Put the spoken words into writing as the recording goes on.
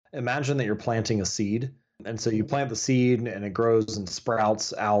Imagine that you're planting a seed. And so you plant the seed and it grows and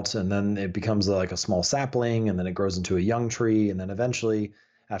sprouts out, and then it becomes like a small sapling, and then it grows into a young tree. And then eventually,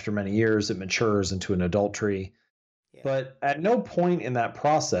 after many years, it matures into an adult tree. Yeah. But at no point in that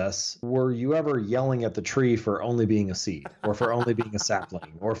process were you ever yelling at the tree for only being a seed or for only being a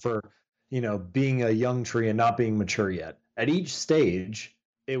sapling or for, being a young tree and not being mature yet. At each stage,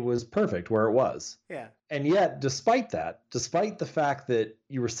 it was perfect where it was. Yeah. And yet, despite that, despite the fact that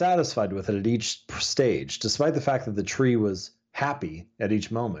you were satisfied with it at each stage, despite the fact that the tree was happy at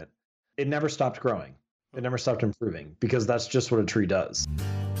each moment, it never stopped growing. It never stopped improving because that's just what a tree does.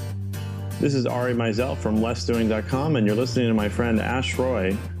 This is Ari Meisel from lessdoing.com, and you're listening to my friend Ash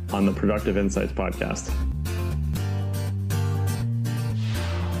Roy on the Productive Insights podcast.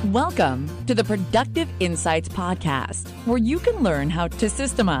 Welcome to the Productive Insights podcast, where you can learn how to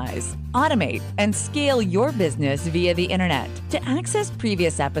systemize, automate, and scale your business via the internet. To access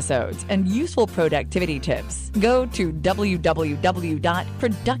previous episodes and useful productivity tips, go to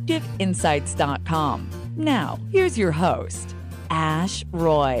www.productiveinsights.com. Now, here's your host, Ash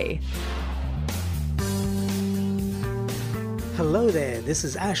Roy. Hello there, this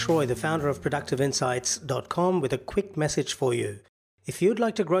is Ash Roy, the founder of ProductiveInsights.com, with a quick message for you. If you'd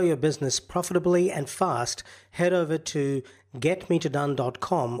like to grow your business profitably and fast, head over to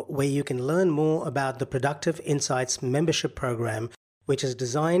getmetodone.com, where you can learn more about the Productive Insights membership program, which is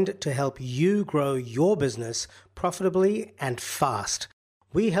designed to help you grow your business profitably and fast.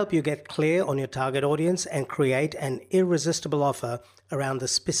 We help you get clear on your target audience and create an irresistible offer around the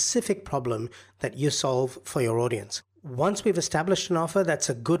specific problem that you solve for your audience. Once we've established an offer that's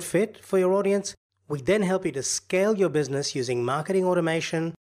a good fit for your audience, we then help you to scale your business using marketing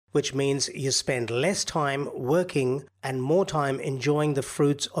automation, which means you spend less time working and more time enjoying the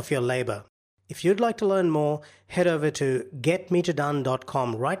fruits of your labor. If you'd like to learn more, head over to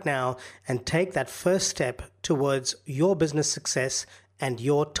getmetodone.com right now and take that first step towards your business success and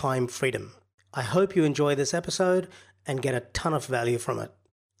your time freedom. I hope you enjoy this episode and get a ton of value from it.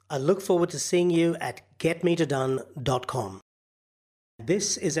 I look forward to seeing you at getmetodone.com.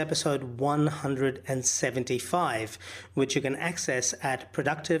 This is episode 175, which you can access at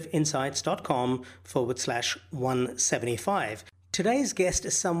productiveinsights.com/175. Today's guest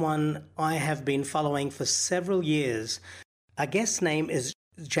is someone I have been following for several years. Our guest's name is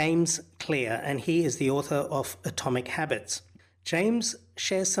James Clear, and he is the author of Atomic Habits. James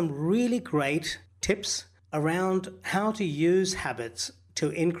shares some really great tips around how to use habits to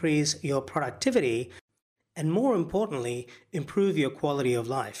increase your productivity and, more importantly, improve your quality of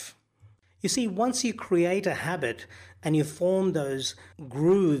life. You see, once you create a habit and you form those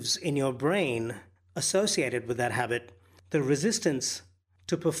grooves in your brain associated with that habit, the resistance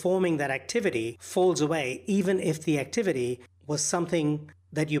to performing that activity falls away, even if the activity was something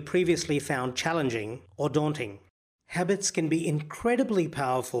that you previously found challenging or daunting. Habits can be incredibly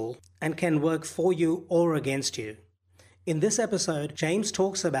powerful and can work for you or against you. In this episode, James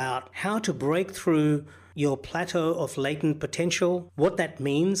talks about how to break through your plateau of latent potential, what that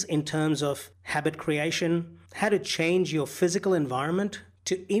means in terms of habit creation, how to change your physical environment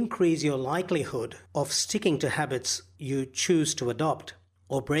to increase your likelihood of sticking to habits you choose to adopt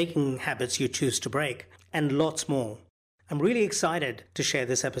or breaking habits you choose to break, and lots more. I'm really excited to share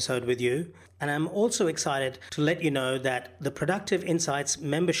this episode with you, and I'm also excited to let you know that the Productive Insights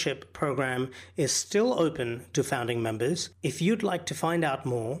membership program is still open to founding members. If you'd like to find out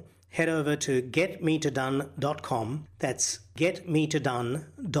more, head over to getmetodone.com. That's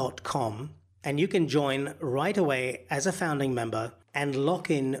getmetodone.com, and you can join right away as a founding member and lock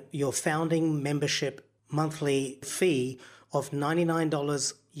in your founding membership monthly fee of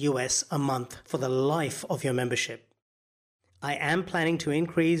 $99 US a month for the life of your membership. I am planning to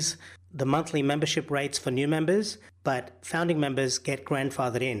increase the monthly membership rates for new members, but founding members get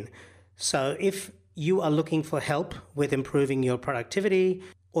grandfathered in. So if you are looking for help with improving your productivity,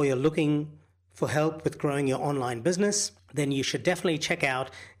 or you're looking for help with growing your online business, then you should definitely check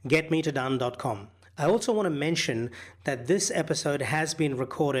out getmetodone.com. I also want to mention that this episode has been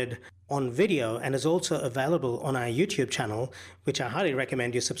recorded on video and is also available on our YouTube channel, which I highly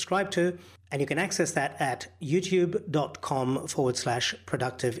recommend you subscribe to. And you can access that at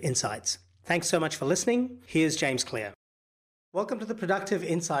youtube.com/productive insights. Thanks so much for listening. Here's James Clear. Welcome to the Productive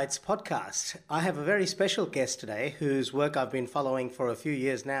Insights podcast. I have a very special guest today whose work I've been following for a few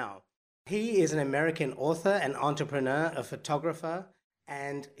years now. He is an American author, an entrepreneur, a photographer,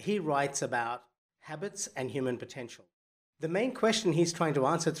 and he writes about habits and human potential. The main question he's trying to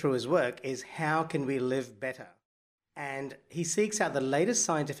answer through his work is, how can we live better? And he seeks out the latest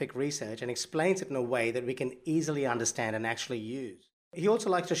scientific research and explains it in a way that we can easily understand and actually use. He also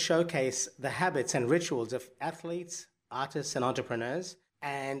likes to showcase the habits and rituals of athletes, artists, and entrepreneurs,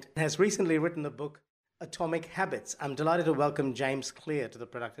 and has recently written the book Atomic Habits. I'm delighted to welcome James Clear to the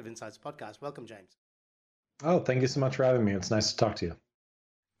Productive Insights podcast. Welcome, James. Oh, thank you so much for having me. It's nice to talk to you.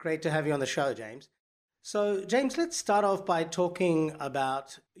 Great to have you on the show, James. So, James, let's start off by talking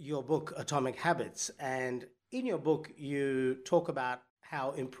about your book, Atomic Habits. And in your book, you talk about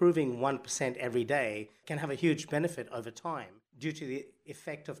how improving 1% every day can have a huge benefit over time due to the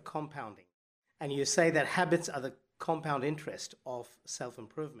effect of compounding. And you say that habits are the compound interest of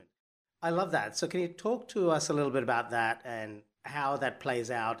self-improvement. I love that. So can you talk to us a little bit about that and how that plays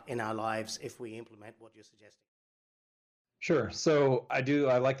out in our lives if we implement what you're suggesting? Sure. So I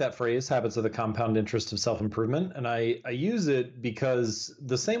like that phrase, habits are the compound interest of self-improvement. And I use it because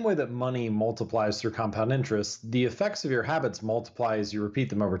the same way that money multiplies through compound interest, the effects of your habits multiply as you repeat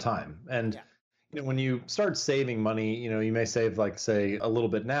them over time. And when you start saving money, you may save like, say, a little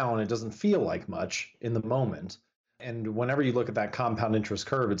bit now, and it doesn't feel like much in the moment. And whenever you look at that compound interest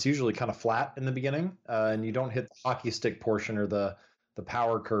curve, it's usually kind of flat in the beginning, and you don't hit the hockey stick portion or the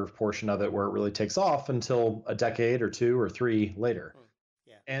power curve portion of it where it really takes off until a decade or 2 or 3 later.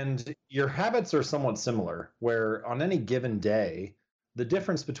 Yeah. And your habits are somewhat similar, where on any given day, the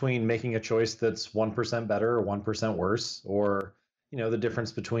difference between making a choice that's 1% better or 1% worse, or the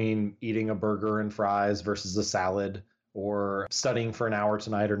difference between eating a burger and fries versus a salad, or studying for an hour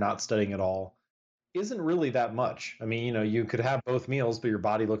tonight or not studying at all, isn't really that much. I mean, you could have both meals, but your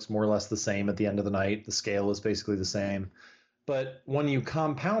body looks more or less the same at the end of the night. The scale is basically the same. But when you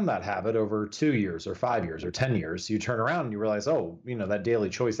compound that habit over 2 years or 5 years or 10 years, you turn around and you realize, that daily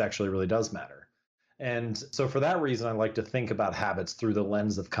choice actually really does matter. And so for that reason, I like to think about habits through the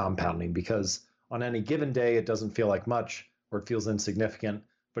lens of compounding, because on any given day, it doesn't feel like much or it feels insignificant,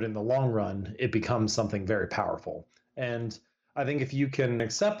 but in the long run, it becomes something very powerful. And I think if you can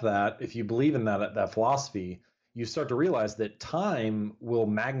accept that, if you believe in that philosophy, you start to realize that time will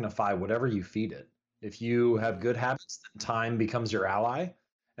magnify whatever you feed it. If you have good habits, then time becomes your ally.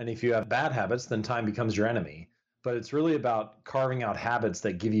 And if you have bad habits, then time becomes your enemy. But it's really about carving out habits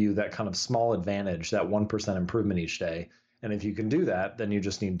that give you that kind of small advantage, that 1% improvement each day. And if you can do that, then you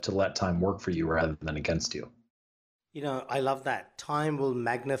just need to let time work for you rather than against you. I love that. Time will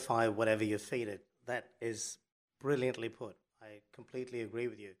magnify whatever you feed it. That is brilliantly put. I completely agree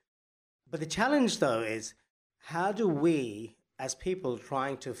with you. But the challenge, though, is how do we, as people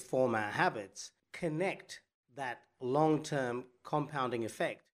trying to form our habits, connect that long-term compounding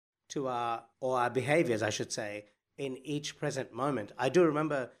effect to our behaviors, I should say, in each present moment? I do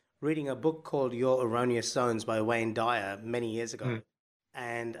remember reading a book called Your Erroneous Zones by Wayne Dyer many years ago.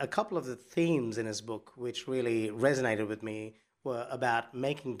 And a couple of the themes in his book, which really resonated with me, were about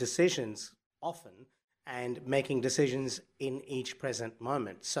making decisions often and making decisions in each present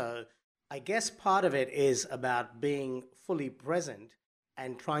moment. So I guess part of it is about being fully present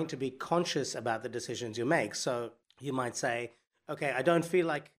and trying to be conscious about the decisions you make. So you might say, okay, I don't feel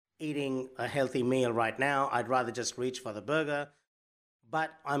like eating a healthy meal right now. I'd rather just reach for the burger.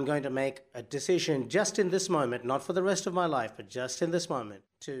 But I'm going to make a decision just in this moment, not for the rest of my life, but just in this moment,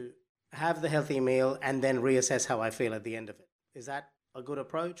 to have the healthy meal and then reassess how I feel at the end of it. Is that a good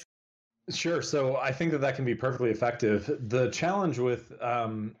approach? Sure. So I think that can be perfectly effective. The challenge with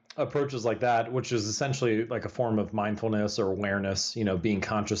approaches like that, which is essentially like a form of mindfulness or awareness, being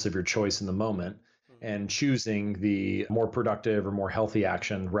conscious of your choice in the moment and choosing the more productive or more healthy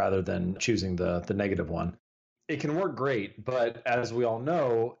action rather than choosing the negative one. It can work great, but as we all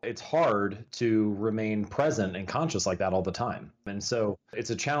know, it's hard to remain present and conscious like that all the time. And so it's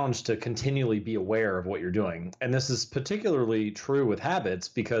a challenge to continually be aware of what you're doing. And this is particularly true with habits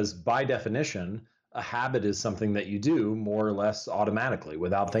because by definition, a habit is something that you do more or less automatically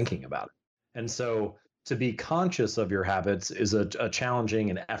without thinking about it. And so to be conscious of your habits is a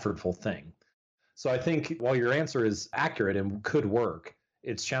challenging and effortful thing. So I think while your answer is accurate and could work,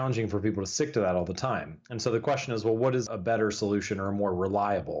 it's challenging for people to stick to that all the time. And so the question is, well, what is a better solution or a more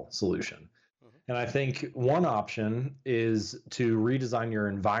reliable solution? And I think one option is to redesign your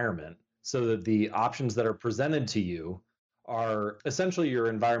environment so that the options that are presented to you are essentially your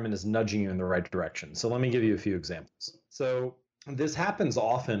environment is nudging you in the right direction. So let me give you a few examples. So this happens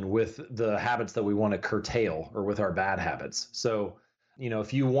often with the habits that we want to curtail or with our bad habits. So,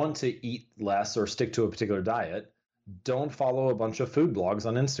 if you want to eat less or stick to a particular diet, don't follow a bunch of food blogs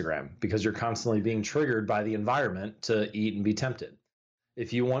on Instagram because you're constantly being triggered by the environment to eat and be tempted.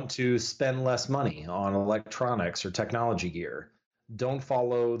 If you want to spend less money on electronics or technology gear, don't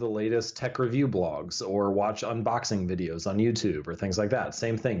follow the latest tech review blogs or watch unboxing videos on YouTube or things like that.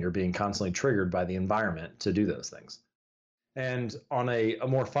 Same thing, you're being constantly triggered by the environment to do those things. And on a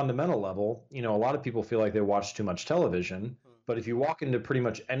more fundamental level, a lot of people feel like they watch too much television. But if you walk into pretty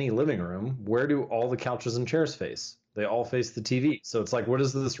much any living room, where do all the couches and chairs face? They all face the TV. So it's like, what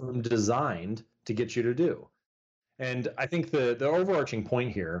is this room designed to get you to do? And I think the overarching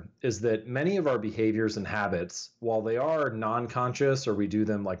point here is that many of our behaviors and habits, while they are non-conscious or we do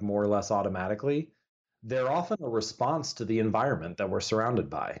them like more or less automatically, they're often a response to the environment that we're surrounded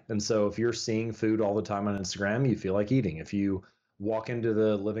by. And so if you're seeing food all the time on Instagram, you feel like eating. If you walk into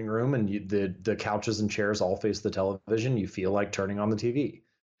the living room and the couches and chairs all face the television, you feel like turning on the TV.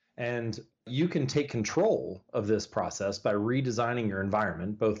 And you can take control of this process by redesigning your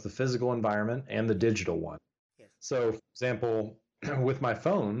environment, both the physical environment and the digital one. So, for example, with my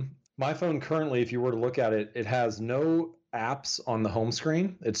phone currently, if you were to look at it, it has no apps on the home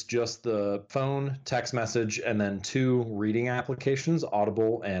screen. It's just the phone, text message, and then 2 reading applications,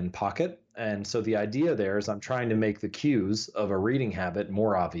 Audible and Pocket. And so the idea there is I'm trying to make the cues of a reading habit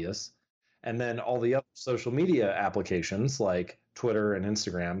more obvious. And then all the other social media applications like Twitter and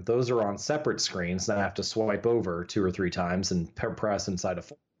Instagram, those are on separate screens that I have to swipe over 2 or 3 times and press inside a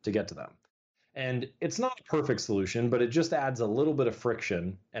phone to get to them. And it's not a perfect solution, but it just adds a little bit of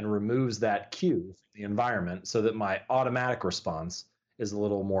friction and removes that cue from the environment so that my automatic response is a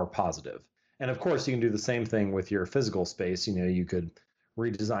little more positive. And of course, you can do the same thing with your physical space. You could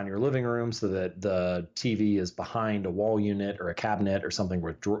redesign your living room so that the TV is behind a wall unit or a cabinet or something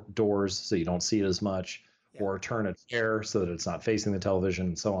with doors so you don't see it as much, or turn a chair so that it's not facing the television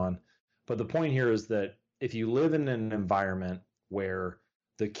and so on. But the point here is that if you live in an environment where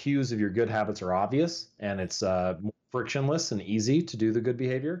the cues of your good habits are obvious and it's more frictionless and easy to do the good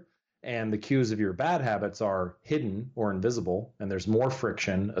behavior, and the cues of your bad habits are hidden or invisible and there's more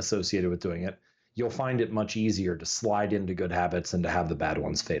friction associated with doing it, you'll find it much easier to slide into good habits and to have the bad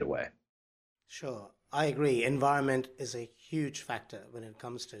ones fade away. Sure. I agree. Environment is a huge factor when it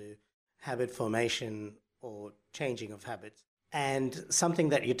comes to habit formation or changing of habits. And something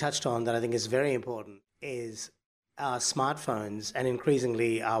that you touched on that I think is very important is our smartphones and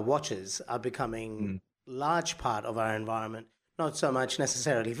increasingly our watches are becoming a large part of our environment, not so much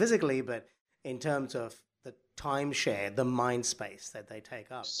necessarily physically, but in terms of the time share, the mind space that they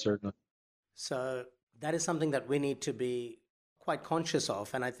take up. Certainly. So that is something that we need to be quite conscious of.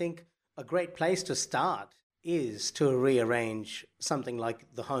 And I think a great place to start is to rearrange something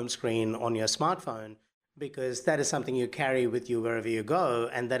like the home screen on your smartphone, because that is something you carry with you wherever you go.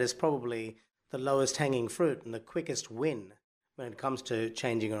 And that is probably the lowest hanging fruit and the quickest win when it comes to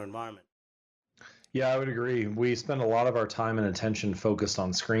changing our environment. Yeah, I would agree. We spend a lot of our time and attention focused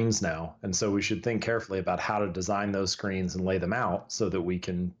on screens now. And so we should think carefully about how to design those screens and lay them out so that we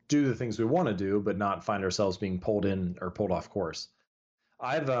can do the things we want to do, but not find ourselves being pulled in or pulled off course.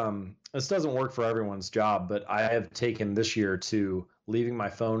 This doesn't work for everyone's job, but I have taken this year to leaving my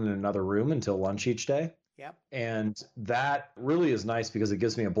phone in another room until lunch each day. Yep. And that really is nice because it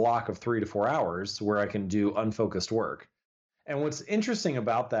gives me a block of 3 to 4 hours where I can do unfocused work. And what's interesting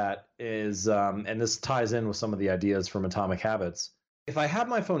about that is, and this ties in with some of the ideas from Atomic Habits, if I have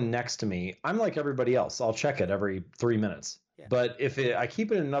my phone next to me, I'm like everybody else. I'll check it every 3 minutes. Yeah. But if I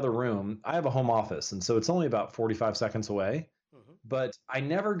keep it in another room, I have a home office. And so it's only about 45 seconds away, but I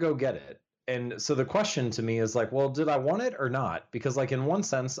never go get it. And so the question to me is like, well, did I want it or not? Because like in one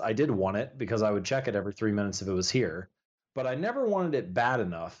sense, I did want it because I would check it every 3 minutes if it was here, but I never wanted it bad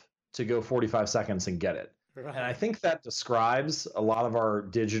enough to go 45 seconds and get it. Right. And I think that describes a lot of our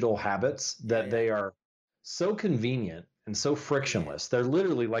digital habits, that they are so convenient and so frictionless. They're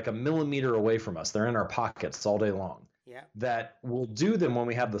literally like a millimeter away from us. They're in our pockets all day long. That we'll do them when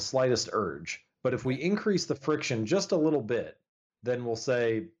we have the slightest urge. But if we increase the friction just a little bit, then we'll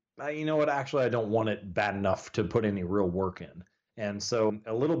say, you know what, actually, I don't want it bad enough to put any real work in. And so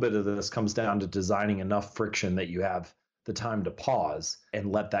a little bit of this comes down to designing enough friction that you have the time to pause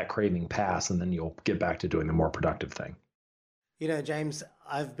and let that craving pass, and then you'll get back to doing the more productive thing. You know, James,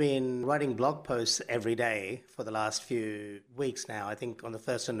 I've been writing blog posts every day for the last few weeks now. I think on the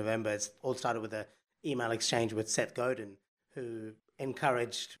 1st of November, it's all started with an email exchange with Seth Godin, who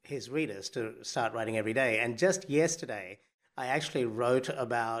encouraged his readers to start writing every day. And just yesterday, I actually wrote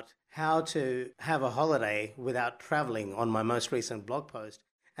about how to have a holiday without traveling on my most recent blog post.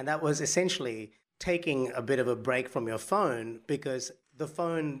 And that was essentially taking a bit of a break from your phone, because the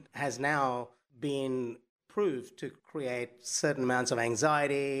phone has now been proved to create certain amounts of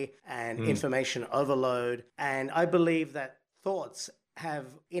anxiety and information overload. And I believe that thoughts have,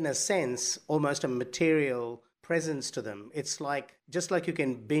 in a sense, almost a material presence to them. It's like, just like you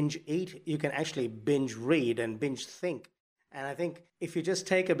can binge eat, you can actually binge read and binge think. And I think if you just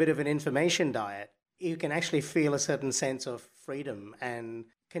take a bit of an information diet, you can actually feel a certain sense of freedom and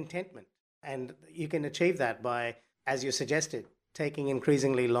contentment. And you can achieve that by, as you suggested, taking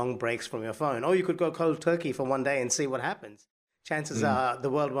increasingly long breaks from your phone. Or you could go cold turkey for one day and see what happens. Chances are the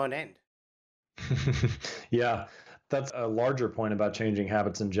world won't end. Yeah, that's a larger point about changing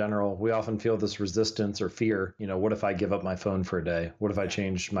habits in general. We often feel this resistance or fear. What if I give up my phone for a day? What if I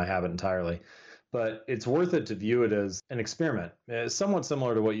change my habit entirely? But it's worth it to view it as an experiment. It's somewhat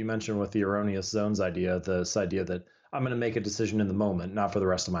similar to what you mentioned with the erroneous zones idea, this idea that I'm going to make a decision in the moment, not for the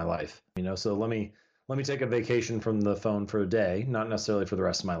rest of my life. So let me take a vacation from the phone for a day, not necessarily for the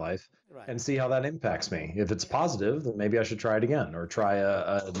rest of my life, Right. and see how that impacts me. If it's positive, then maybe I should try it again or try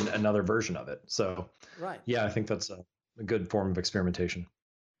another version of it. So, Right. yeah, I think that's a good form of experimentation.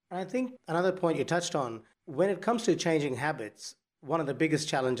 And I think another point you touched on, when it comes to changing habits, one of the biggest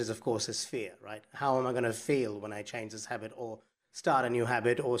challenges, of course, is fear, right? How am I going to feel when I change this habit or start a new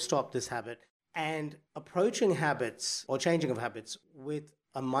habit or stop this habit? And approaching habits or changing of habits with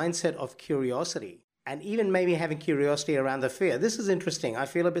a mindset of curiosity and even maybe having curiosity around the fear. This is interesting. I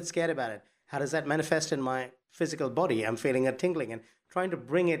feel a bit scared about it. How does that manifest in my physical body? I'm feeling a tingling, and trying to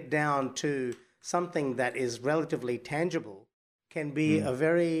bring it down to something that is relatively tangible can be a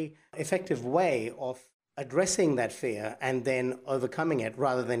very effective way of addressing that fear and then overcoming it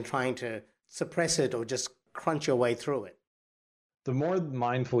rather than trying to suppress it or just crunch your way through it. The more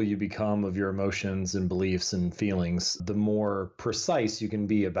mindful you become of your emotions and beliefs and feelings, the more precise you can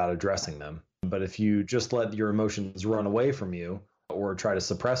be about addressing them. But if you just let your emotions run away from you or try to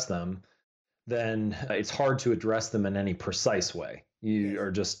suppress them, then it's hard to address them in any precise way. You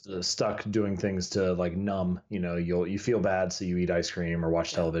are just stuck doing things to like numb, you feel bad, so you eat ice cream or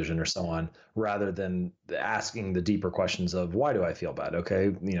watch television or so on, rather than asking the deeper questions of why do I feel bad?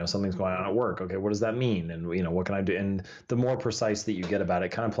 Okay, something's going on at work. Okay, what does that mean? And what can I do? And the more precise that you get about it,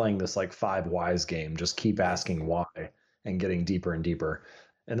 kind of playing this like 5 whys game, just keep asking why and getting deeper and deeper.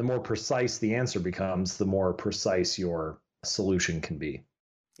 And the more precise the answer becomes, the more precise your solution can be.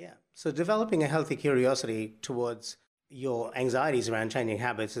 Yeah. So developing a healthy curiosity towards your anxieties around changing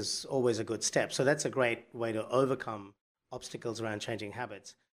habits is always a good step. So that's a great way to overcome obstacles around changing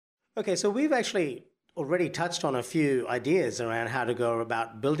habits. Okay, so we've actually already touched on a few ideas around how to go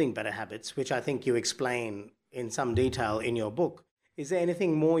about building better habits, which I think you explain in some detail in your book. Is there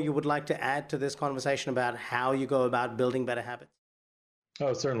anything more you would like to add to this conversation about how you go about building better habits?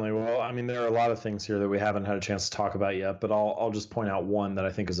 Oh, certainly. Well, I mean, there are a lot of things here that we haven't had a chance to talk about yet, but I'll just point out one that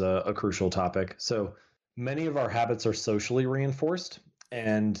I think is a crucial topic. So many of our habits are socially reinforced.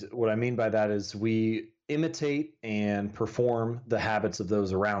 And what I mean by that is we imitate and perform the habits of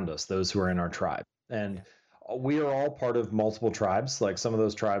those around us, those who are in our tribe. And we are all part of multiple tribes. Like some of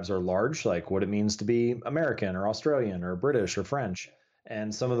those tribes are large, like what it means to be American or Australian or British or French.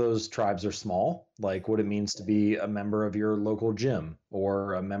 And some of those tribes are small, like what it means to be a member of your local gym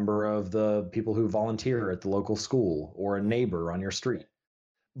or a member of the people who volunteer at the local school or a neighbor on your street.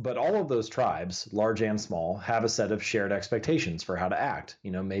 But all of those tribes, large and small, have a set of shared expectations for how to act.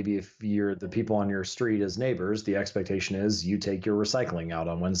 Maybe if you're the people on your street as neighbors, the expectation is you take your recycling out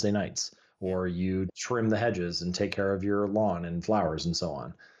on Wednesday nights, or you trim the hedges and take care of your lawn and flowers and so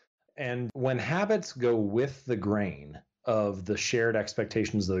on. And when habits go with the grain of the shared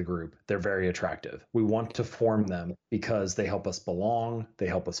expectations of the group, they're very attractive. We want to form them because they help us belong, they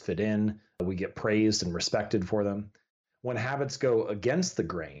help us fit in, we get praised and respected for them. When habits go against the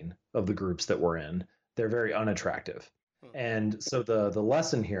grain of the groups that we're in, they're very unattractive. And so the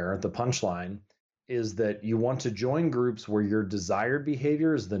lesson here, the punchline, is that you want to join groups where your desired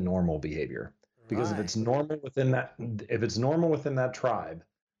behavior is the normal behavior. Because if it's normal within that tribe,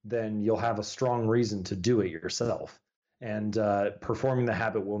 then you'll have a strong reason to do it yourself. And performing the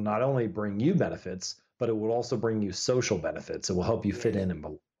habit will not only bring you benefits, but it will also bring you social benefits. It will help you fit in and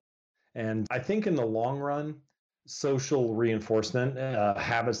belong. And I think in the long run, social reinforcement,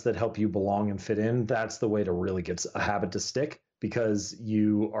 habits that help you belong and fit in, that's the way to really get a habit to stick, because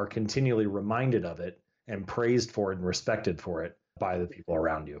you are continually reminded of it and praised for it and respected for it by the people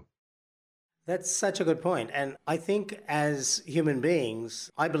around you. That's such a good point. And I think as human beings,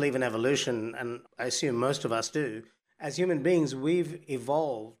 I believe in evolution, and I assume most of us do. As human beings, we've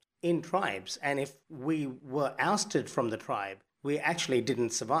evolved in tribes. And if we were ousted from the tribe, we actually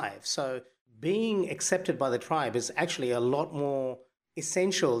didn't survive. So being accepted by the tribe is actually a lot more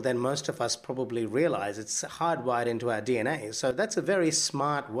essential than most of us probably realize. It's hardwired into our DNA. So that's a very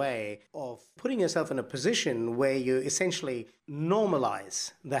smart way of putting yourself in a position where you essentially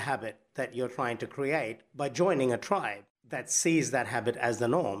normalize the habit that you're trying to create by joining a tribe that sees that habit as the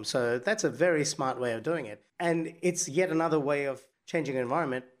norm. So that's a very smart way of doing it. And it's yet another way of changing an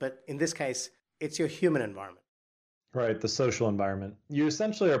environment, but in this case, it's your human environment. Right, the social environment. You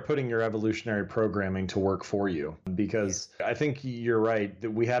essentially are putting your evolutionary programming to work for you because I think you're right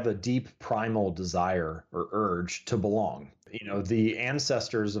that we have a deep primal desire or urge to belong. The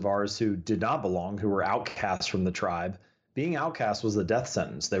ancestors of ours who did not belong, who were outcasts from the tribe, being outcast was a death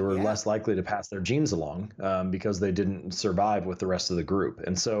sentence. They were less likely to pass their genes along because they didn't survive with the rest of the group.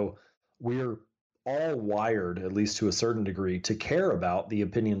 And so we're all wired, at least to a certain degree, to care about the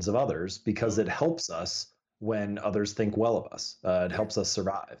opinions of others because it helps us when others think well of us. It helps us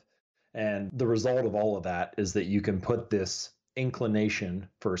survive. And the result of all of that is that you can put this inclination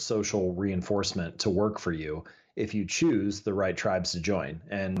for social reinforcement to work for you if you choose the right tribes to join.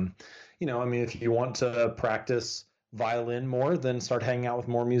 And, if you want to practice violin more, then start hanging out with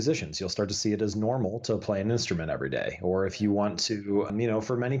more musicians. You'll start to see it as normal to play an instrument every day. Or if you want to,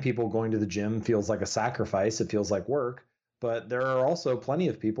 for many people, going to the gym feels like a sacrifice. It feels like work. But there are also plenty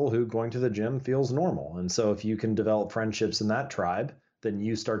of people who going to the gym feels normal. And so if you can develop friendships in that tribe, then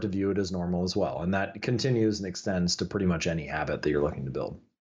you start to view it as normal as well. And that continues and extends to pretty much any habit that you're looking to build.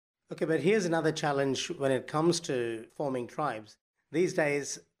 Okay, but here's another challenge when it comes to forming tribes. These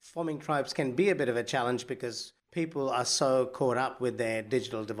days, forming tribes can be a bit of a challenge because people are so caught up with their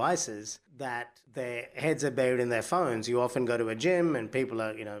digital devices that their heads are buried in their phones. You often go to a gym and people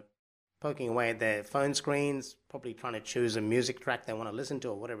are, poking away at their phone screens, probably trying to choose a music track they want to listen to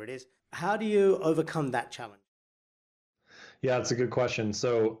or whatever it is. How do you overcome that challenge? Yeah, it's a good question.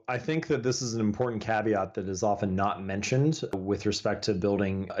 So I think that this is an important caveat that is often not mentioned with respect to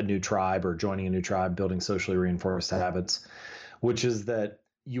building a new tribe or joining a new tribe, building socially reinforced habits, which is that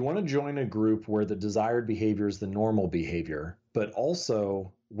you want to join a group where the desired behavior is the normal behavior, but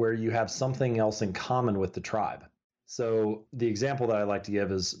also where you have something else in common with the tribe. So the example that I like to give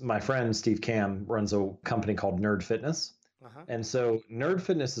is my friend Steve Cam runs a company called Nerd Fitness. And so Nerd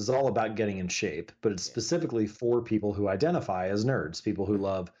Fitness is all about getting in shape, but it's specifically for people who identify as nerds, people who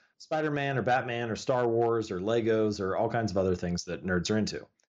love Spider-Man or Batman or Star Wars or Legos or all kinds of other things that nerds are into.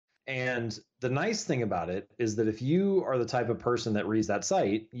 And the nice thing about it is that if you are the type of person that reads that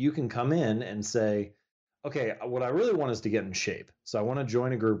site, you can come in and say, okay, what I really want is to get in shape. So I want to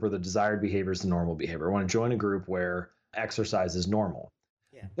join a group where the desired behavior is the normal behavior. I want to join a group where exercise is normal.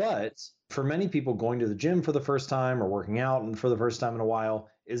 Yeah. But for many people, going to the gym for the first time or working out and for the first time in a while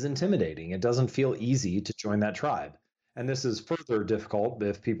is intimidating. It doesn't feel easy to join that tribe. And this is further difficult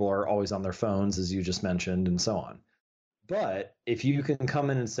if people are always on their phones, as you just mentioned, and so on. But if you can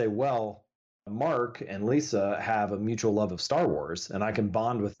come in and say, well, Mark and Lisa have a mutual love of Star Wars, and I can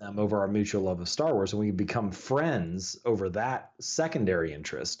bond with them over our mutual love of Star Wars, and we can become friends over that secondary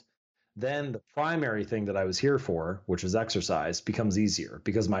interest, then the primary thing that I was here for, which is exercise, becomes easier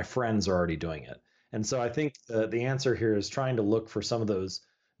because my friends are already doing it. And so I think the answer here is trying to look for some of those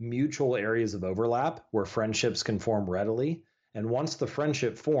mutual areas of overlap where friendships can form readily. And once the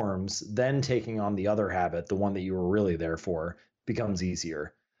friendship forms, then taking on the other habit, the one that you were really there for, becomes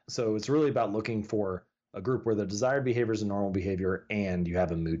easier. So it's really about looking for a group where the desired behavior is a normal behavior and you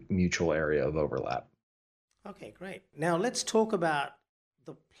have a mutual area of overlap. Okay, great. Now let's talk about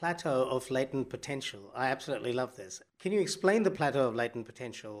the plateau of latent potential. I absolutely love this. Can you explain the plateau of latent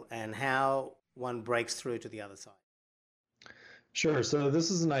potential and how one breaks through to the other side? Sure. So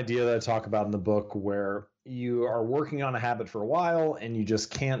this is an idea that I talk about in the book where you are working on a habit for a while and you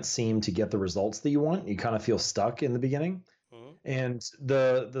just can't seem to get the results that you want. You kind of feel stuck in the beginning. And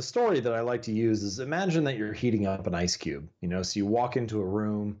the story that I like to use is imagine that you're heating up an ice cube, so you walk into a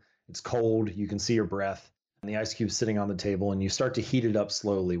room, it's cold, you can see your breath, and the ice cube's sitting on the table, and you start to heat it up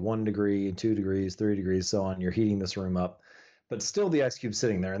slowly, 1 degree, 2 degrees, 3 degrees, so on. You're heating this room up, but still the ice cube's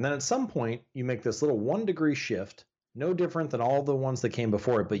sitting there. And then at some point, you make this little 1 degree shift, no different than all the ones that came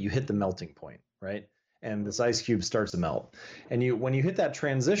before it, but you hit the melting point, right? And this ice cube starts to melt. And when you hit that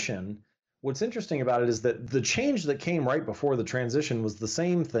transition, what's interesting about it is that the change that came right before the transition was the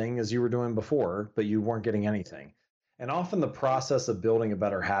same thing as you were doing before, but you weren't getting anything. And often the process of building a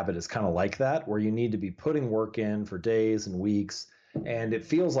better habit is kind of like that, where you need to be putting work in for days and weeks, and it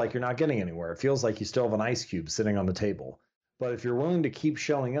feels like you're not getting anywhere. It feels like you still have an ice cube sitting on the table. But if you're willing to keep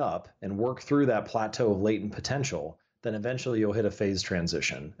showing up and work through that plateau of latent potential, then eventually you'll hit a phase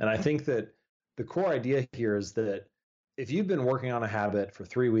transition. And I think that the core idea here is that if you've been working on a habit for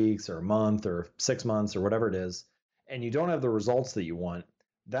 3 weeks or a month or 6 months or whatever it is, and you don't have the results that you want,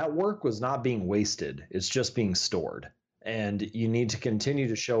 that work was not being wasted. It's just being stored. And you need to continue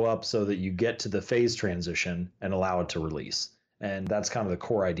to show up so that you get to the phase transition and allow it to release. And that's kind of the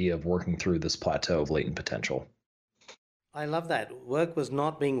core idea of working through this plateau of latent potential. I love that. Work was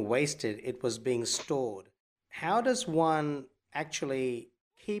not being wasted. It was being stored. How does one actually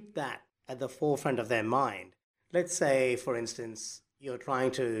keep that at the forefront of their mind. Let's say, for instance, you're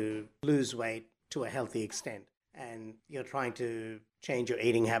trying to lose weight to a healthy extent, and you're trying to change your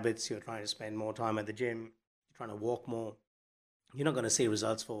eating habits, you're trying to spend more time at the gym, you're trying to walk more. You're not going to see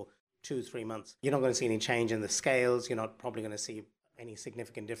results for 2-3 months. You're not going to see any change in the scales. You're not probably going to see any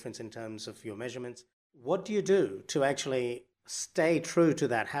significant difference in terms of your measurements. What do you do to actually stay true to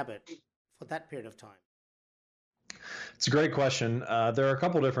that habit for that period of time? It's a great question. There are a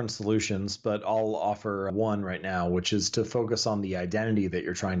couple different solutions, but I'll offer one right now, which is to focus on the identity that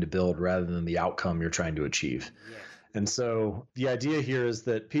you're trying to build rather than the outcome you're trying to achieve. Yes. And so the idea here is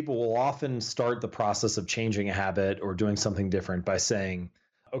that people will often start the process of changing a habit or doing something different by saying,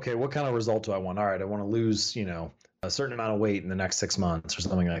 okay, what kind of result do I want? All right, I want to lose, a certain amount of weight in the next 6 months or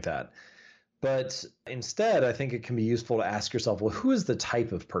something like that. But instead, I think it can be useful to ask yourself, well, who is the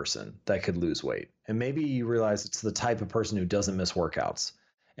type of person that could lose weight? And maybe you realize it's the type of person who doesn't miss workouts.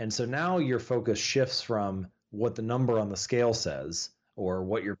 And so now your focus shifts from what the number on the scale says or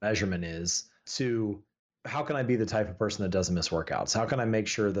what your measurement is to how can I be the type of person that doesn't miss workouts? How can I make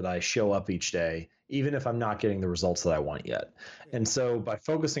sure that I show up each day, even if I'm not getting the results that I want yet? And so by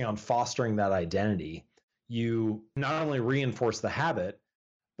focusing on fostering that identity, you not only reinforce the habit,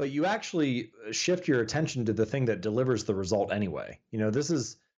 but you actually shift your attention to the thing that delivers the result anyway. I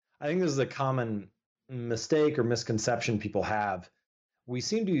think this is a common mistake or misconception people have. We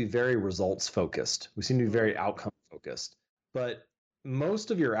seem to be very results focused. We seem to be very outcome focused, but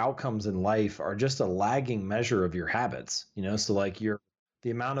most of your outcomes in life are just a lagging measure of your habits, so like the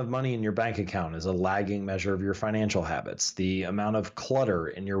amount of money in your bank account is a lagging measure of your financial habits. The amount of clutter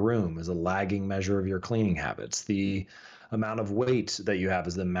in your room is a lagging measure of your cleaning habits. The amount of weight that you have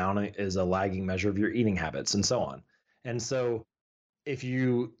is a lagging measure of your eating habits, and so on. And so if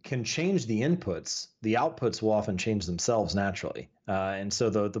you can change the inputs, the outputs will often change themselves naturally. And so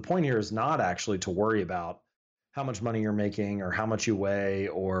the point here is not actually to worry about how much money you're making or how much you weigh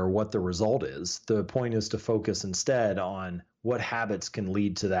or what the result is. The point is to focus instead on what habits can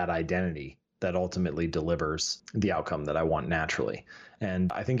lead to that identity that ultimately delivers the outcome that I want naturally.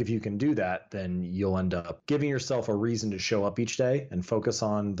 And I think if you can do that, then you'll end up giving yourself a reason to show up each day and focus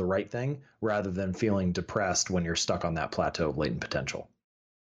on the right thing rather than feeling depressed when you're stuck on that plateau of latent potential.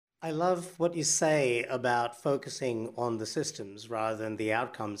 I love what you say about focusing on the systems rather than the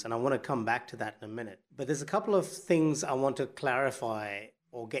outcomes, and I want to come back to that in a minute. But there's a couple of things I want to clarify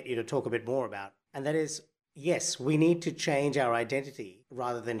or get you to talk a bit more about, and that is, yes, we need to change our identity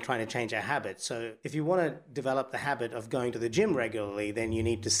rather than trying to change our habits. So if you want to develop the habit of going to the gym regularly, then you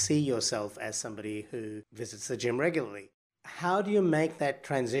need to see yourself as somebody who visits the gym regularly. How do you make that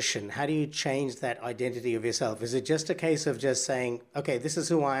transition? How do you change that identity of yourself? Is it just a case of just saying, okay, this is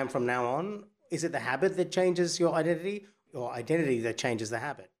who I am from now on? Is it the habit that changes your identity or identity that changes the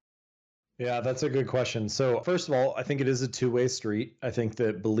habit? Yeah, that's a good question. So first of all, I think it is a two-way street. I think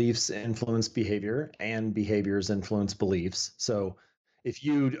that beliefs influence behavior and behaviors influence beliefs. So if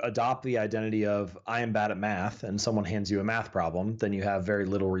you adopt the identity of I am bad at math and someone hands you a math problem, then you have very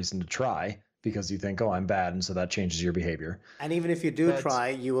little reason to try because you think, oh, I'm bad. And so that changes your behavior. And even if you do try,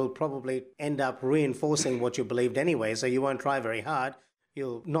 you will probably end up reinforcing what you believed anyway. So you won't try very hard.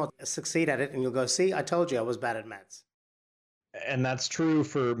 You'll not succeed at it and you'll go, see, I told you I was bad at maths. And that's true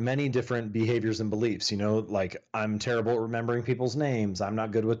for many different behaviors and beliefs, like I'm terrible at remembering people's names. I'm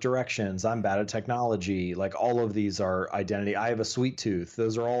not good with directions. I'm bad at technology. Like all of these are identity. I have a sweet tooth.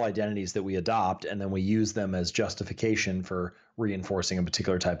 Those are all identities that we adopt, and then we use them as justification for reinforcing a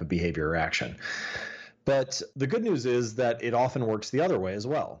particular type of behavior or action. But the good news is that it often works the other way as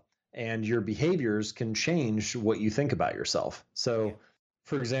well. And your behaviors can change what you think about yourself. So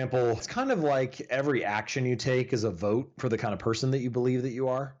for example, it's kind of like every action you take is a vote for the kind of person that you believe that you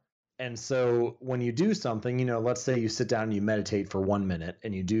are. And so when you do something, let's say you sit down and you meditate for 1 minute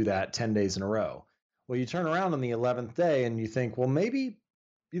and you do that 10 days in a row. Well, you turn around on the 11th day and you think, well, maybe,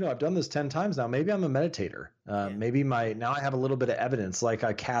 I've done this 10 times now. Maybe I'm a meditator. Maybe now I have a little bit of evidence, like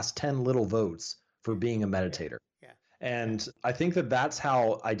I cast 10 little votes for being a meditator. And I think that that's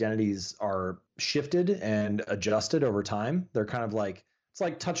how identities are shifted and adjusted over time. They're kind of like, it's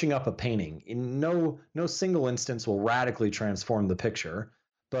like touching up a painting. In no single instance will radically transform the picture,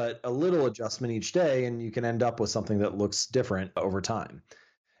 but a little adjustment each day, and you can end up with something that looks different over time.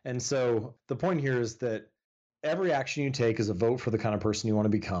 And so the point here is that every action you take is a vote for the kind of person you want to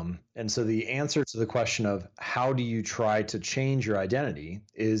become. And so the answer to the question of how do you try to change your identity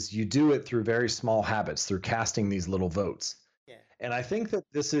is you do it through very small habits, through casting these little votes. And I think that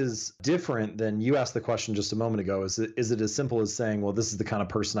this is different than you asked the question just a moment ago. Is it as simple as saying, well, this is the kind of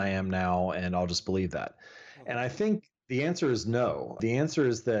person I am now, and I'll just believe that? And I think the answer is no. The answer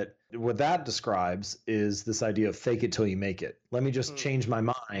is that What that describes is this idea of fake it till you make it. Let me just change my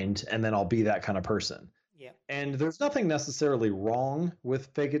mind and then I'll be that kind of person. Yeah. And there's nothing necessarily wrong with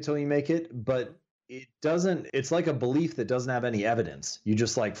fake it till you make it, but it's like a belief that doesn't have any evidence. You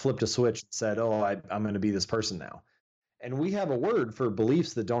just like flipped a switch and said, oh, I'm going to be this person now. And we have a word for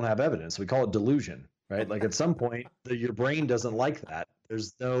beliefs that don't have evidence. We call it delusion, right? Like at some point, your brain doesn't like that.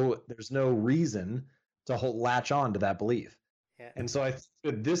 There's no reason to latch on to that belief. Yeah. And so I think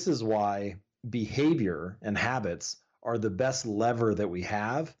that this is why behavior and habits are the best lever that we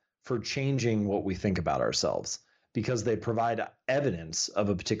have for changing what we think about ourselves, because they provide evidence of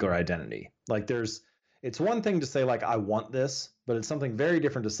a particular identity. Like it's one thing to say like, I want this, but it's something very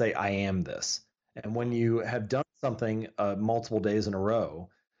different to say, I am this. And when you have done something multiple days in a row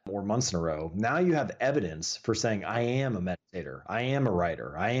or months in a row, now you have evidence for saying, I am a meditator, I am a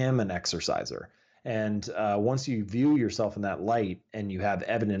writer, I am an exerciser. And once you view yourself in that light and you have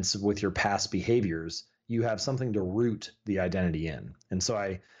evidence with your past behaviors, you have something to root the identity in. And so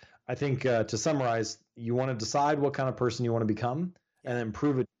I think to summarize, you want to decide what kind of person you want to become and then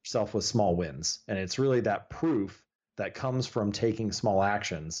prove it yourself with small wins. And it's really that proof that comes from taking small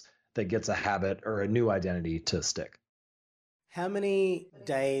actions that gets a habit or a new identity to stick. How many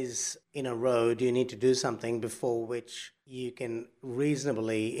days in a row do you need to do something before which you can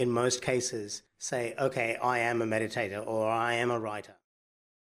reasonably, in most cases, say, okay, I am a meditator or I am a writer?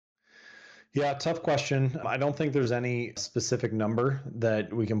 Yeah, tough question. I don't think there's any specific number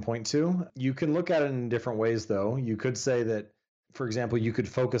that we can point to. You can look at it in different ways, though. You could say that, for example, you could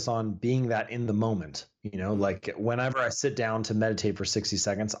focus on being that in the moment. Like whenever I sit down to meditate for 60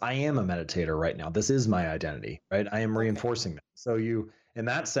 seconds, I am a meditator right now. This is my identity, right? I am reinforcing that. So in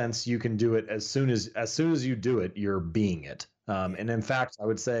that sense, you can do it as soon as you do it, you're being it. And in fact, I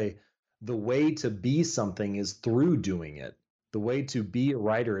would say the way to be something is through doing it. The way to be a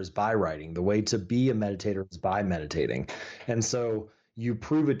writer is by writing. The way to be a meditator is by meditating. And so you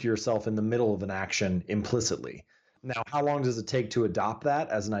prove it to yourself in the middle of an action implicitly. Now, how long does it take to adopt that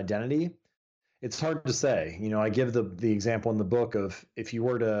as an identity? It's hard to say. I give the example in the book of if you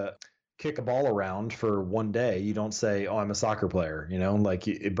were to kick a ball around for one day, you don't say, oh, I'm a soccer player,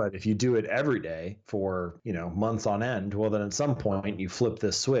 but if you do it every day for, months on end, well, then at some point you flip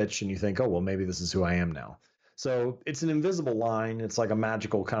this switch and you think, oh, well, maybe this is who I am now. So it's an invisible line. It's like a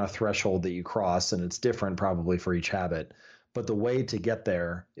magical kind of threshold that you cross, and it's different probably for each habit. But the way to get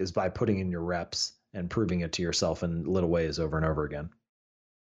there is by putting in your reps and proving it to yourself in little ways over and over again.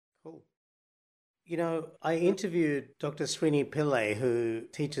 Cool. I interviewed Dr. Srini Pillai, who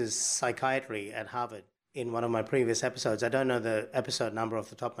teaches psychiatry at Harvard, in one of my previous episodes. I don't know the episode number off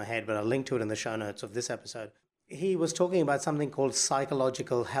the top of my head, but I'll link to it in the show notes of this episode. He was talking about something called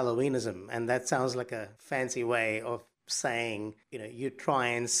psychological Halloweenism, and that sounds like a fancy way of saying, you try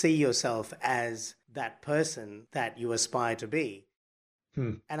and see yourself as that person that you aspire to be.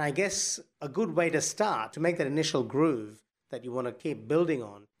 And I guess a good way to start, to make that initial groove that you want to keep building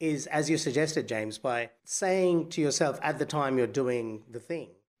on, is, as you suggested, James, by saying to yourself at the time you're doing the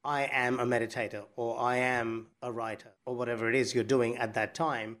thing, I am a meditator, or I am a writer, or whatever it is you're doing at that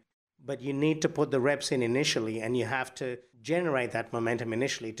time. But you need to put the reps in initially, and you have to generate that momentum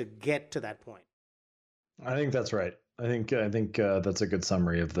initially to get to that point. I think that's right. I think that's a good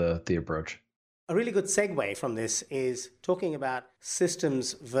summary of the approach. A really good segue from this is talking about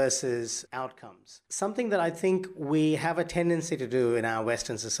systems versus outcomes. Something that I think we have a tendency to do in our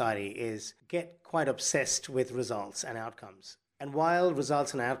Western society is get quite obsessed with results and outcomes. And while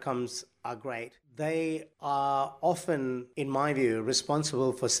results and outcomes are great, they are often, in my view,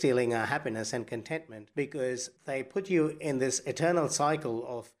 responsible for stealing our happiness and contentment, because they put you in this eternal cycle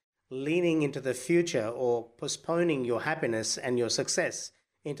of leaning into the future or postponing your happiness and your success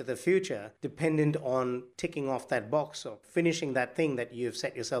into the future, dependent on ticking off that box or finishing that thing that you've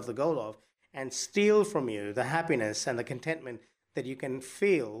set yourself the goal of, and steal from you the happiness and the contentment that you can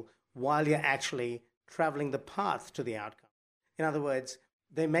feel while you're actually traveling the path to the outcome. In other words,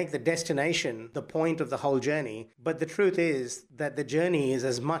 they make the destination the point of the whole journey, but the truth is that the journey is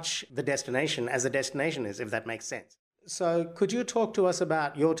as much the destination as the destination is, if that makes sense. So could you talk to us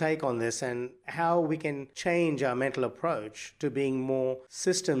about your take on this and how we can change our mental approach to being more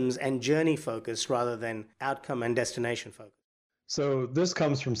systems and journey focused rather than outcome and destination focused? So this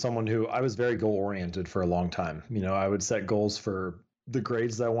comes from someone who I was very goal oriented for a long time. I would set goals for the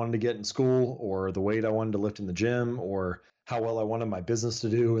grades that I wanted to get in school, or the weight I wanted to lift in the gym, or how well I wanted my business to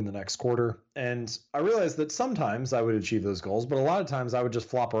do in the next quarter. And I realized that sometimes I would achieve those goals, but a lot of times I would just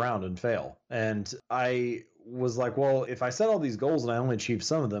flop around and fail. And I was like, well, if I set all these goals and I only achieve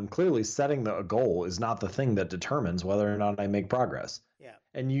some of them, clearly setting a goal is not the thing that determines whether or not I make progress. Yeah.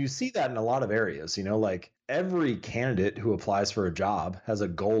 And you see that in a lot of areas, like every candidate who applies for a job has a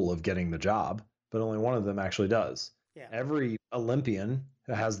goal of getting the job, but only one of them actually does. Yeah. Every Olympian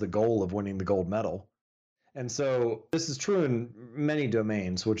has the goal of winning the gold medal. And so this is true in many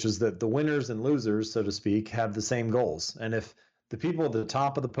domains, which is that the winners and losers, so to speak, have the same goals. And if the people at the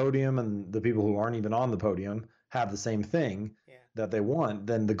top of the podium and the people who aren't even on the podium have the same thing that they want,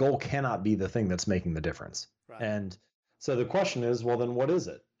 then the goal cannot be the thing that's making the difference. Right. And so the question is, well, then what is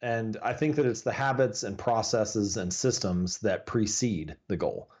it? And I think that it's the habits and processes and systems that precede the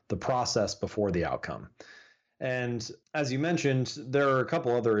goal, the process before the outcome. And as you mentioned, there are a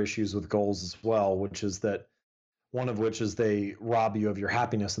couple other issues with goals as well, which is that one of which is they rob you of your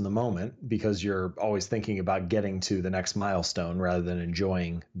happiness in the moment because you're always thinking about getting to the next milestone rather than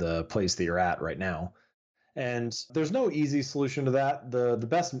enjoying the place that you're at right now. And there's no easy solution to that. The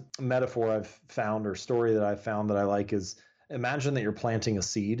best metaphor I've found or story that I've found that I like is imagine that you're planting a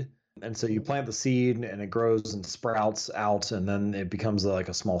seed. And so you plant the seed and it grows and sprouts out, and then it becomes like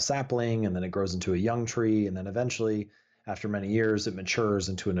a small sapling, and then it grows into a young tree. And then eventually, after many years, it matures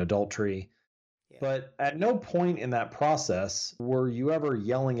into an adult tree. Yeah. But at no point in that process were you ever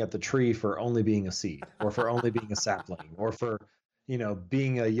yelling at the tree for only being a seed or for only being a sapling or for,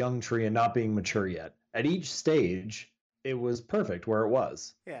 being a young tree and not being mature yet. At each stage, it was perfect where it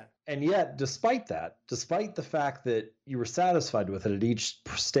was. Yeah. And yet, despite that, despite the fact that you were satisfied with it at each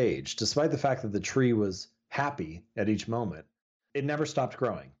stage, despite the fact that the tree was happy at each moment, it never stopped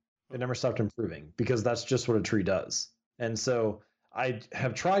growing. It never stopped improving because that's just what a tree does. And so I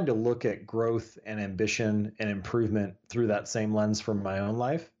have tried to look at growth and ambition and improvement through that same lens from my own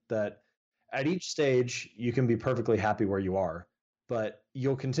life, that at each stage, you can be perfectly happy where you are, but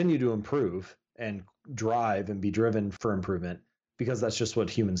you'll continue to improve and drive and be driven for improvement because that's just what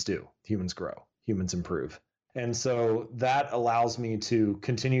humans do. Humans grow, humans improve. And so that allows me to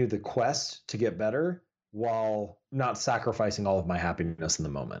continue the quest to get better while not sacrificing all of my happiness in the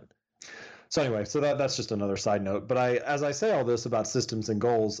moment. So anyway, so that's just another side note. But as I say all this about systems and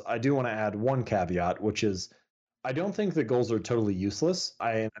goals, I do want to add one caveat, which is I don't think that goals are totally useless.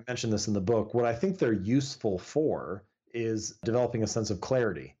 I mentioned this in the book. What I think they're useful for is developing a sense of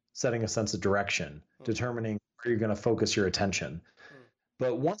clarity, setting a sense of direction, determining where you're going to focus your attention.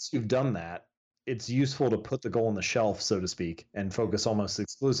 But once you've done that, it's useful to put the goal on the shelf, so to speak, and focus almost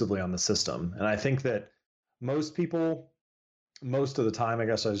exclusively on the system. And I think that most people, most of the time, I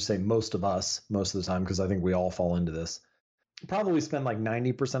guess I should say most of us, most of the time, because I think we all fall into this, probably spend like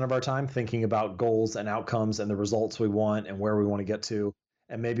 90% of our time thinking about goals and outcomes and the results we want and where we want to get to.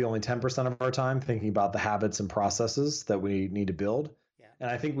 And maybe only 10% of our time thinking about the habits and processes that we need to build. Yeah. And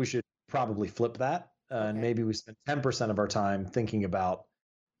I think we should probably flip that. And maybe we spend 10% of our time thinking about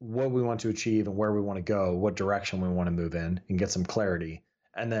what we want to achieve and where we want to go, what direction we want to move in and get some clarity.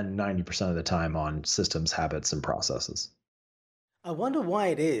 And then 90% of the time on systems, habits, and processes. I wonder why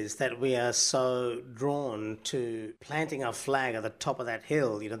it is that we are so drawn to planting our flag at the top of that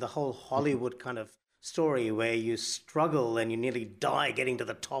hill. The whole Hollywood kind of story where you struggle and you nearly die getting to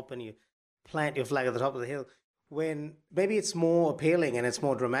the top and you plant your flag at the top of the hill, when maybe it's more appealing and it's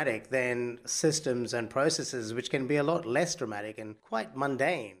more dramatic than systems and processes, which can be a lot less dramatic and quite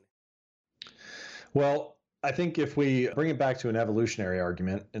mundane. Well, I think if we bring it back to an evolutionary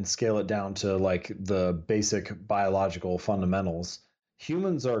argument and scale it down to like the basic biological fundamentals,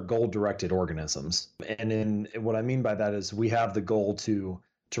 humans are goal-directed organisms. And what I mean by that is we have the goal to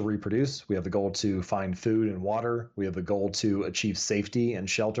reproduce. We have the goal to find food and water. We have the goal to achieve safety and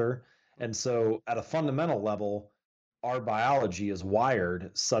shelter. And so at a fundamental level, our biology is wired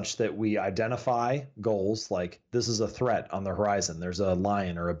such that we identify goals like this is a threat on the horizon. There's a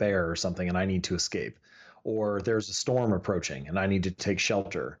lion or a bear or something, and I need to escape. Or there's a storm approaching and I need to take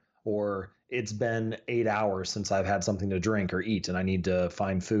shelter. Or it's been 8 hours since I've had something to drink or eat and I need to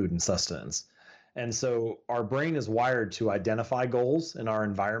find food and sustenance. And so our brain is wired to identify goals in our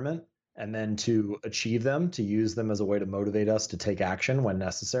environment and then to achieve them, to use them as a way to motivate us to take action when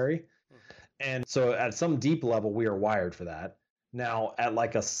necessary. And so at some deep level, we are wired for that. Now, at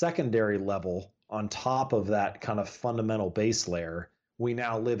like a secondary level, on top of that kind of fundamental base layer, we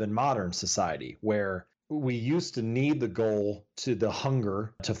now live in modern society where we used to need the goal to the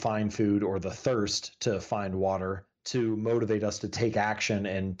hunger to find food or the thirst to find water to motivate us to take action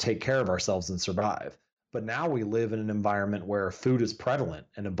and take care of ourselves and survive. But now we live in an environment where food is prevalent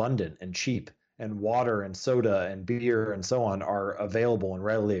and abundant and cheap, and water and soda and beer and so on are available and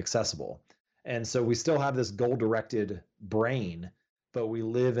readily accessible. And so we still have this goal-directed brain, but we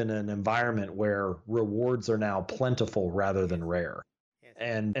live in an environment where rewards are now plentiful rather than rare.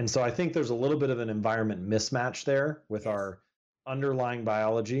 And so I think there's a little bit of an environment mismatch there with our underlying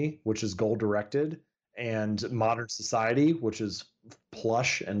biology, which is goal directed, and modern society, which is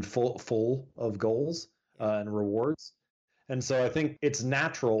plush and full of goals and rewards. And so I think it's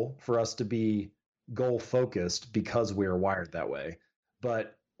natural for us to be goal focused because we are wired that way.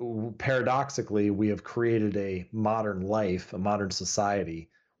 But paradoxically, we have created a modern life, a modern society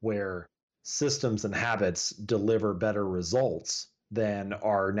where systems and habits deliver better results than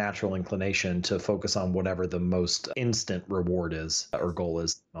our natural inclination to focus on whatever the most instant reward is or goal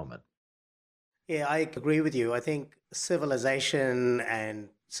is at the moment. Yeah, I agree with you. I think civilization and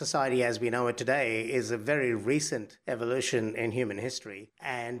society as we know it today is a very recent evolution in human history.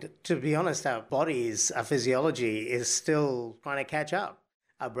 And to be honest, our bodies, our physiology is still trying to catch up.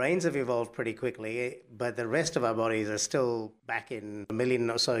 Our brains have evolved pretty quickly, but the rest of our bodies are still back in a million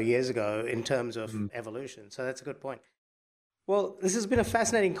or so years ago in terms of evolution. So that's a good point. Well, this has been a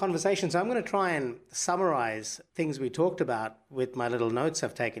fascinating conversation, so I'm going to try and summarize things we talked about with my little notes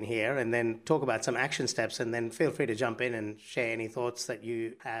I've taken here, and then talk about some action steps, and then feel free to jump in and share any thoughts that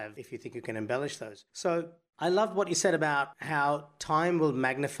you have if you think you can embellish those. So I loved what you said about how time will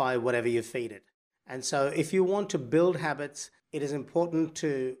magnify whatever you feed it. And so if you want to build habits, it is important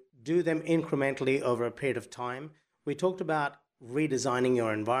to do them incrementally over a period of time. We talked about redesigning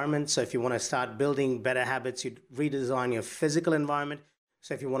your environment. So if you want to start building better habits, you redesign your physical environment.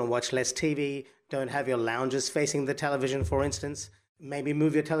 So if you want to watch less TV, don't have your lounges facing the television, for instance. Maybe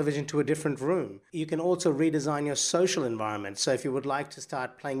move your television to a different room. You can also redesign your social environment. So if you would like to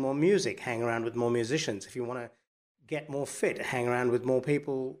start playing more music, hang around with more musicians. If you want to get more fit, hang around with more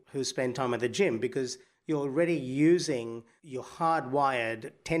people who spend time at the gym, because you're already using your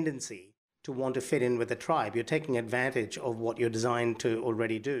hardwired tendency to want to fit in with the tribe. You're taking advantage of what you're designed to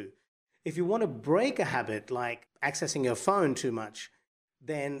already do. If you want to break a habit like accessing your phone too much,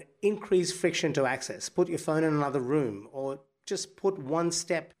 then increase friction to access. Put your phone in another room, or just put one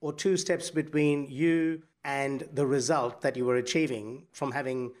step or two steps between you and the result that you were achieving from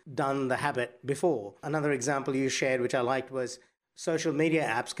having done the habit before. Another example you shared, which I liked, was social media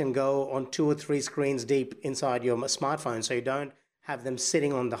apps can go on 2 or 3 screens deep inside your smartphone, so you don't have them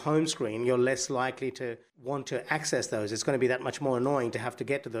sitting on the home screen. You're less likely to want to access those. It's going to be that much more annoying to have to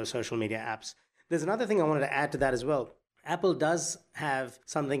get to those social media apps. There's another thing I wanted to add to that as well. Apple does have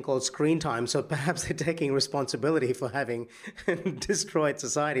something called screen time, so perhaps they're taking responsibility for having destroyed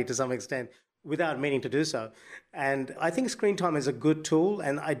society to some extent without meaning to do so. And I think screen time is a good tool,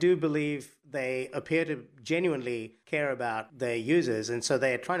 and I do believe they appear to genuinely care about their users, and so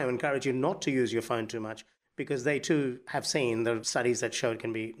they are trying to encourage you not to use your phone too much, because they too have seen the studies that show it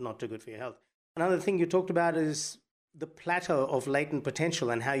can be not too good for your health. Another thing you talked about is the plateau of latent potential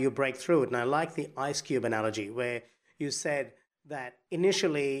and how you break through it. And I like the ice cube analogy, where you said that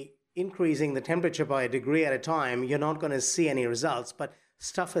initially increasing the temperature by a degree at a time, you're not going to see any results, but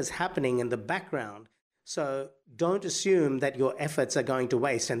stuff is happening in the background. So don't assume that your efforts are going to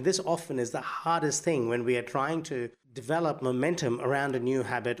waste. And this often is the hardest thing when we are trying to develop momentum around a new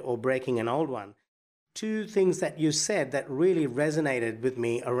habit or breaking an old one. 2 things that you said that really resonated with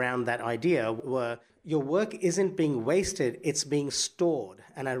me around that idea were your work isn't being wasted, it's being stored.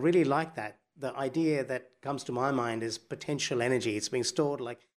 And I really like that. The idea that comes to my mind is potential energy. It's being stored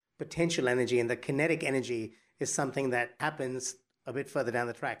like potential energy, and the kinetic energy is something that happens a bit further down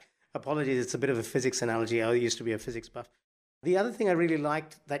the track. Apologies, it's a bit of a physics analogy. I used to be a physics buff. The other thing I really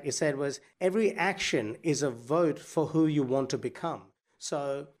liked that you said was every action is a vote for who you want to become.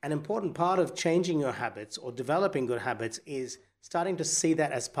 So an important part of changing your habits or developing good habits is starting to see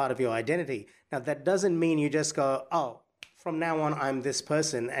that as part of your identity. Now, that doesn't mean you just go, oh, from now on, I'm this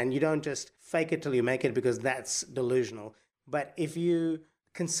person, and you don't just fake it till you make it, because that's delusional. But if you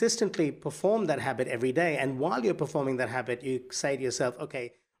consistently perform that habit every day, and while you're performing that habit, you say to yourself,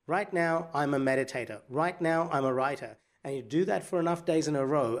 okay, right now I'm a meditator, right now I'm a writer, and you do that for enough days in a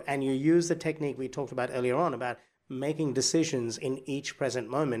row, and you use the technique we talked about earlier on about making decisions in each present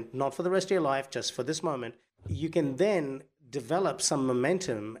moment, not for the rest of your life, just for this moment, you can then develop some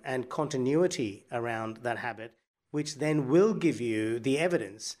momentum and continuity around that habit, which then will give you the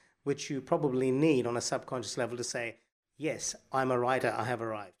evidence which you probably need on a subconscious level to say, yes, I'm a writer, I have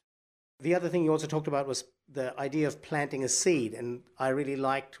arrived. The other thing you also talked about was the idea of planting a seed, and I really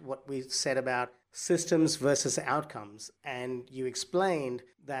liked what we said about systems versus outcomes. And you explained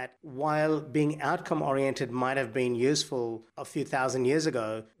that while being outcome-oriented might have been useful a few thousand years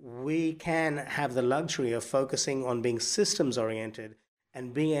ago, we can have the luxury of focusing on being systems-oriented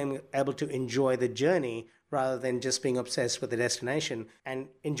and being able to enjoy the journey rather than just being obsessed with the destination, and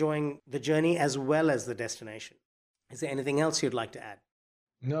enjoying the journey as well as the destination. Is there anything else you'd like to add?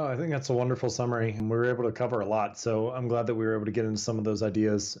 No, I think that's a wonderful summary, and we were able to cover a lot. So I'm glad that we were able to get into some of those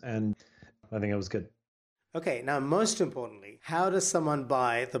ideas, and I think it was good. Okay, now most importantly, how does someone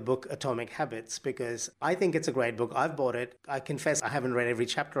buy the book Atomic Habits? Because I think it's a great book. I've bought it. I confess I haven't read every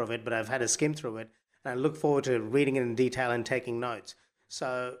chapter of it, but I've had a skim through it, and I look forward to reading it in detail and taking notes.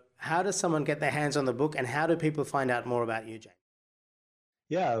 So how does someone get their hands on the book, and how do people find out more about you, James?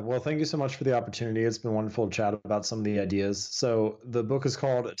 Yeah, well, thank you so much for the opportunity. It's been wonderful to chat about some of the ideas. So, the book is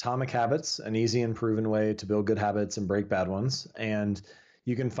called Atomic Habits, an easy and proven way to build good habits and break bad ones. And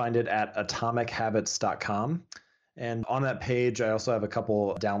you can find it at atomichabits.com. And on that page, I also have a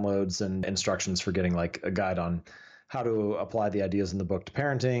couple downloads and instructions for getting like a guide on how to apply the ideas in the book to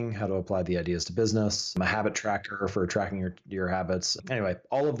parenting, how to apply the ideas to business, a habit tracker for tracking your habits. Anyway,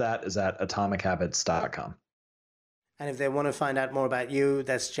 all of that is at atomichabits.com. And if they want to find out more about you,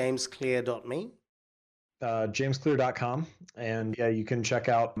 that's jamesclear.me. Jamesclear.com. And yeah, you can check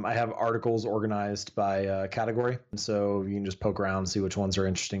out, I have articles organized by category. So you can just poke around, see which ones are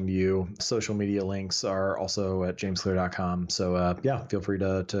interesting to you. Social media links are also at jamesclear.com. So yeah, feel free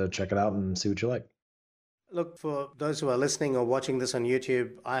to check it out and see what you like. Look, for those who are listening or watching this on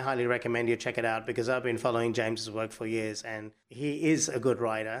YouTube, I highly recommend you check it out because I've been following James's work for years, and he is a good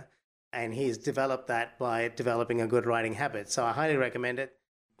writer, and he's developed that by developing a good writing habit. So I highly recommend it.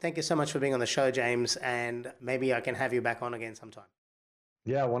 Thank you so much for being on the show, James, and maybe I can have you back on again sometime.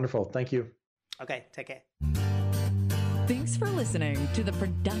 Yeah, wonderful. Thank you. Okay, take care. Thanks for listening to the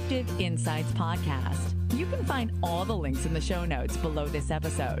Productive Insights Podcast. You can find all the links in the show notes below this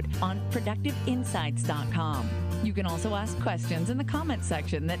episode on productiveinsights.com. You can also ask questions in the comment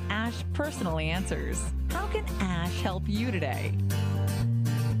section that Ash personally answers. How can Ash help you today?